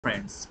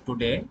Friends,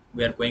 today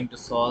we are going to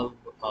solve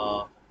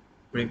a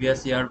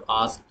previous year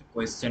asked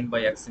question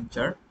by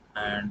Accenture,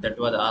 and that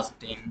was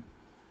asked in,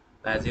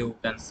 as you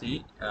can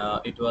see,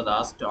 it was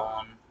asked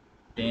on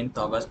 10th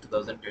August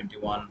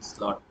 2021,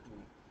 slot 2.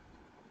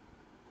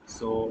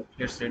 So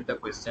let's read the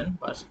question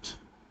first.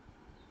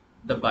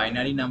 The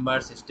binary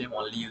number system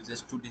only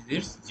uses two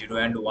digits, 0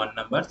 and 1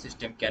 number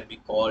system can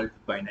be called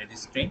binary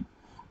string.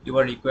 You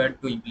are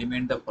required to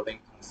implement the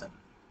following function.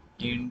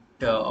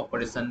 Int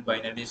operation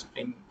binary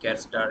string char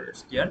star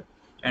str,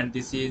 and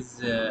this is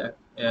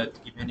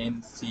given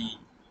in C.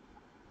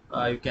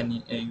 You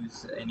can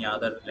use any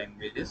other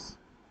languages.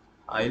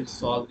 I'll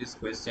solve this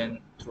question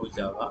through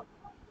Java,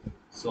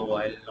 so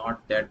I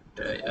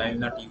will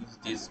not use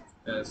this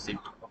sheet.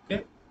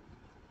 Okay.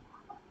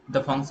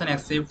 The function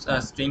accepts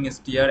a string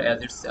str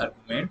as its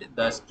argument.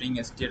 The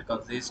string str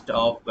consists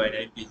of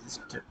binary digits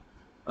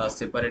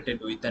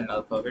separated with an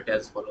alphabet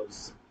as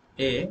follows.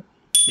 A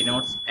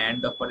denotes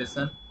AND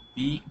operation,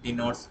 B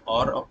denotes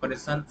OR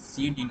operation,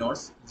 C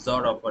denotes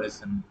XOR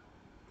operation.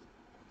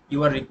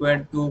 You are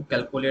required to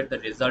calculate the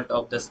result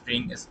of the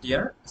string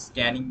str,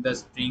 scanning the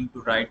string to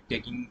write,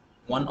 taking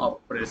one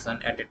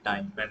operation at a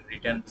time, and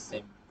return the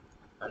same.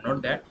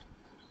 Note that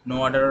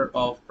no order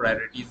of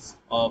priorities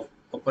of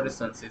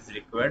operations is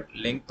required.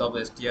 Length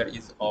of str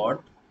is odd.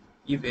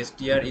 If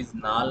str is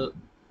null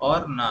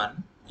or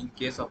none, in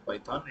case of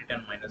Python,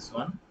 return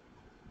 -1.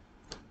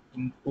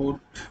 Input,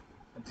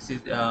 this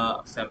is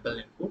sample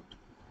input,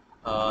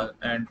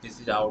 and this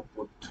is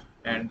output.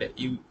 And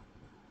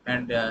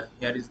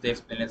here is the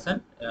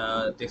explanation.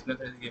 The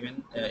explanation is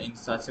given in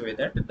such a way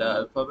that the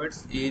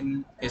alphabets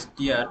in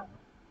str,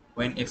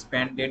 when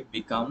expanded,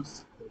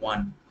 becomes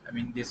 1. I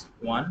mean this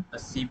 1,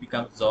 C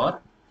becomes XOR,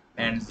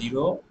 and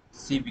 0,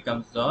 C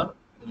becomes XOR,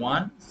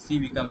 1, C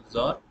becomes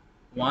XOR,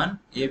 1,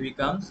 A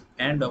becomes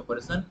AND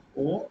operation,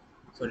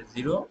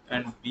 0,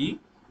 and B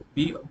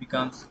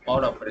becomes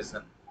OR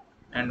operation,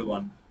 and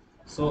 1.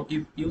 So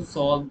if you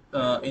solve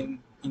in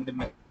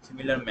the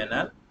similar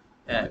manner,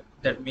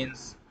 that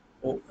means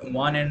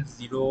 1 and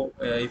 0,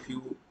 if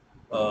you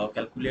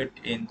calculate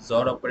in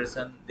XOR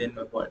operation, then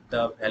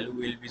the value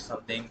will be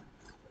something,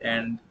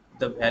 and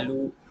the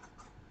value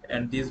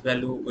and this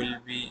value will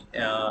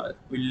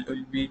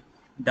be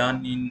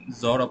done in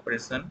XOR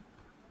operation.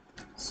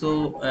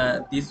 So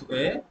this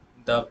way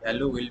the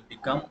value will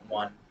become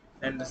 1,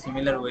 and the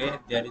similar way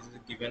there is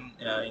given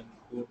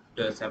input,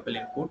 sample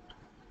input,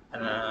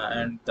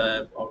 and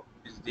the output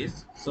is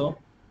this. So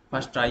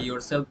first try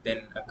yourself,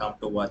 then come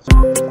to watch.